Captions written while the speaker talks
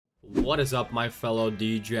What is up, my fellow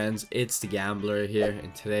DGens? It's the Gambler here.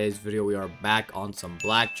 In today's video, we are back on some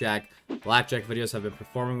blackjack. Blackjack videos have been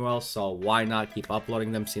performing well, so why not keep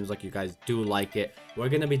uploading them? Seems like you guys do like it. We're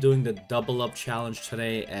gonna be doing the double up challenge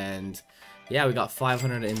today, and yeah, we got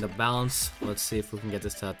 500 in the balance. Let's see if we can get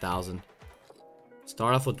this to 1,000.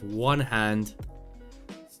 Start off with one hand.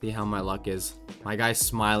 See how my luck is. My guy's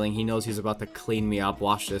smiling. He knows he's about to clean me up.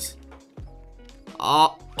 Watch this.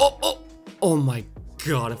 Oh my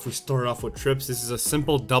god, if we start off with trips, this is a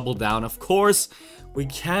simple double down. Of course, we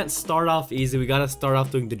can't start off easy. We gotta start off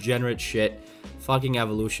doing degenerate shit. Fucking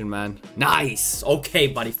evolution, man. Nice! Okay,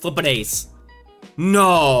 buddy, flip an ace.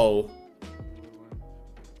 No!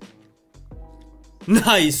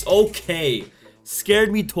 Nice, okay.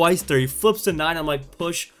 Scared me twice there. He flips a 9, I'm like,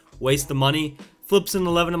 push, waste the money. Flips an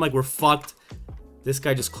 11, I'm like, we're fucked. This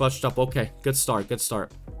guy just clutched up. Okay, good start, good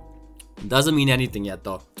start. Doesn't mean anything yet,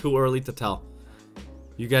 though. Too early to tell.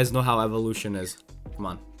 You guys know how evolution is. Come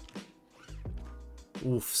on.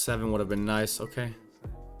 Oof, 7 would have been nice. Okay.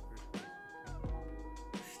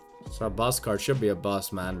 So a bust card should be a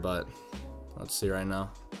bust, man, but let's see right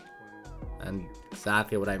now. And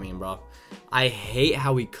exactly what I mean, bro. I hate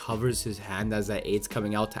how he covers his hand as that 8's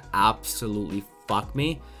coming out to absolutely fuck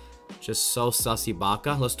me. Just so sussy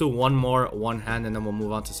baka. Let's do one more, one hand, and then we'll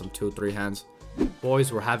move on to some 2-3 hands.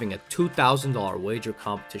 Boys, we're having a $2,000 wager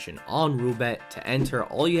competition on Roobet. To enter,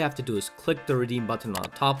 all you have to do is click the redeem button on the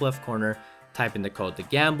top left corner, type in the code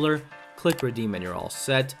thegambler, click redeem, and you're all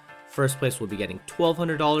set. First place will be getting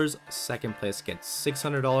 $1,200, second place gets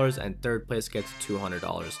 $600, and third place gets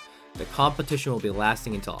 $200. The competition will be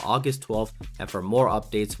lasting until August 12th, and for more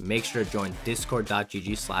updates, make sure to join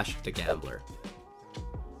discord.gg/thegambler.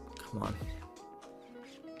 Come on.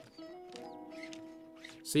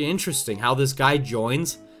 See, interesting how this guy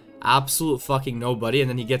joins. Absolute fucking nobody, and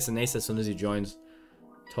then he gets an ace as soon as he joins.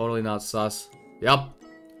 Totally not sus. Yup.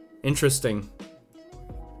 Interesting.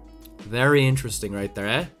 Very interesting right there,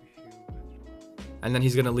 eh? And then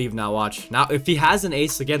he's gonna leave now, watch. Now, if he has an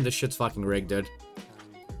ace again, this shit's fucking rigged, dude.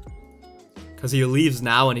 Because he leaves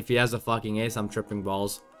now, and if he has a fucking ace, I'm tripping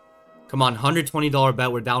balls. Come on, $120 bet.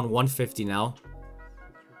 We're down 150 now.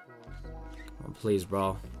 Come on, please,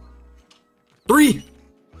 bro. 3!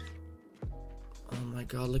 Oh my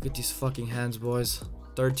god, look at these fucking hands, boys.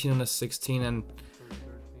 13 on a 16 and...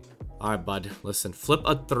 Alright, bud. Listen. Flip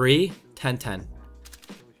a 3. 10-10.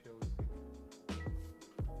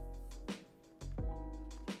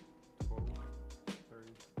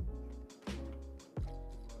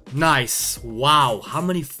 Nice. Wow. How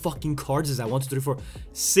many fucking cards is that? 1, 2, 3, 4.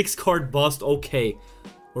 6 card bust. Okay.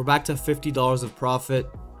 We're back to $50 of profit.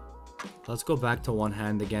 Let's go back to one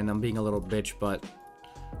hand again. I'm being a little bitch, but...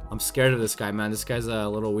 I'm scared of this guy, man. This guy's a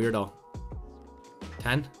little weirdo.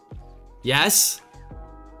 10? Yes!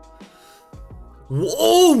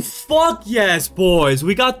 Whoa! Fuck yes, boys!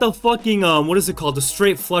 We got the fucking, what is it called? The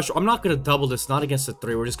straight flush. I'm not gonna double this. Not against the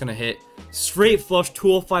 3. We're just gonna hit. Straight flush,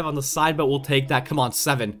 205 on the side, but we'll take that. Come on,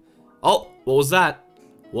 7. Oh, what was that?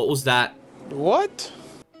 What was that? What?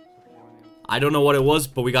 I don't know what it was,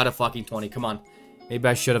 but we got a fucking 20. Come on. Maybe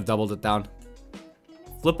I should have doubled it down.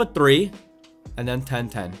 Flip a 3. And then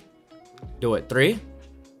 10-10. Do it. 3?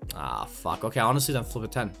 Ah, fuck. Okay, honestly, then flip a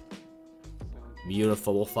 10.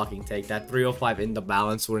 Beautiful. We'll fucking take that. 305 in the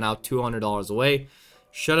balance. We're now $200 away.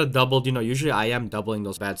 Should have doubled. You know, usually I am doubling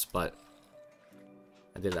those bets, but...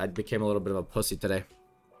 I became a little bit of a pussy today.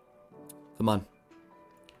 Come on.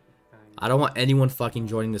 I don't want anyone fucking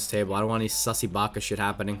joining this table. I don't want any sussy baka shit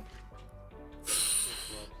happening.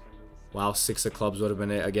 Wow, 6 of clubs would have been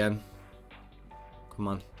it again. Come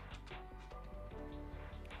on.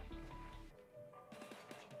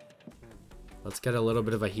 Let's get a little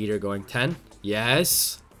bit of a heater going. 10.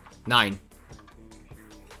 Yes. 9.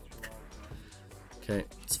 Okay.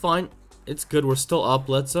 It's fine. It's good. We're still up.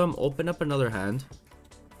 Let's open up another hand.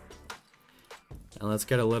 And let's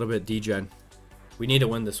get a little bit degen. We need to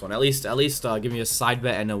win this one. At least give me a side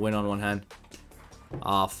bet and a win on one hand.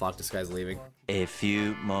 Oh, fuck. This guy's leaving. A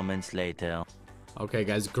few moments later. Okay,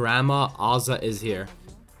 guys. Grandma Ozza is here.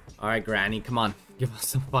 Alright, Granny. Come on. Give us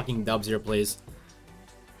some fucking dubs here, please.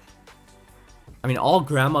 I mean, all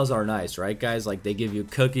grandmas are nice, right, guys? Like, they give you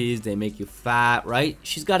cookies, they make you fat, right?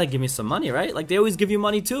 She's got to give me some money, right? Like, they always give you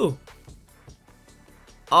money, too.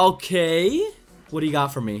 Okay. What do you got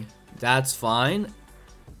for me? That's fine.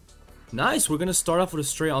 Nice. We're going to start off with a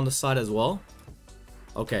straight on the side as well.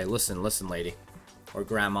 Okay, listen, lady. Or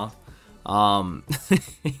grandma. All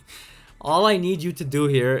I need you to do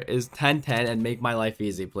here is 10-10 and make my life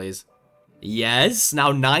easy, please. Yes.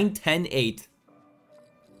 Now 9-10-8.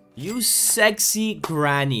 You sexy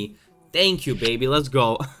granny. Thank you, baby. Let's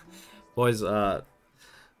go. Boys, I'm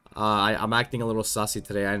acting a little sussy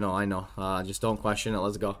today. I know. Just don't question it.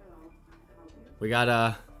 Let's go. We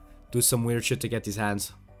gotta do some weird shit to get these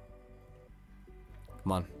hands.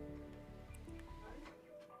 Come on.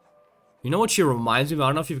 You know what she reminds me of? I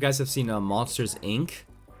don't know if you guys have seen Monsters Inc.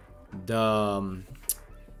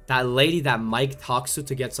 That lady that Mike talks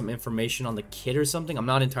to get some information on the kid or something. I'm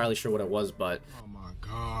not entirely sure what it was, but... Oh my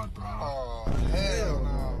god, bro. Oh, hell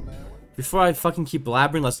no, man. Before I fucking keep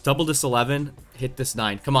blabbering, let's double this 11. Hit this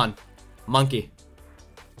 9. Come on. Monkey.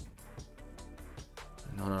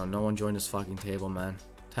 No one joined this fucking table, man.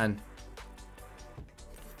 10.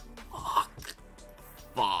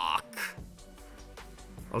 Fuck.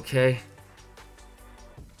 Okay.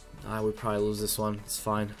 We probably lose this one. It's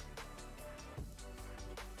fine.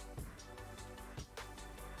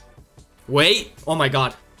 Wait! Oh my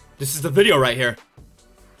god. This is the video right here.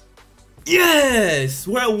 Yes!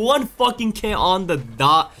 We're at 1 fucking K on the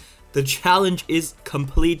dot. The challenge is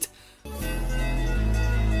complete.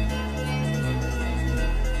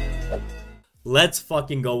 Let's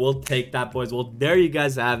fucking go. We'll take that, boys. Well, there you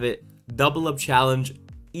guys have it. Double up challenge.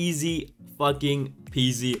 Easy fucking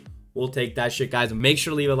peasy. We'll take that shit, guys. Make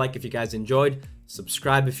sure to leave a like if you guys enjoyed.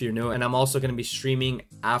 Subscribe if you're new. And I'm also going to be streaming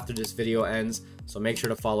after this video ends. So make sure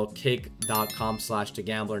to follow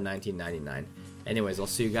kick.com/thegambler1999. Anyways, I'll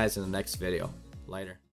see you guys in the next video. Later.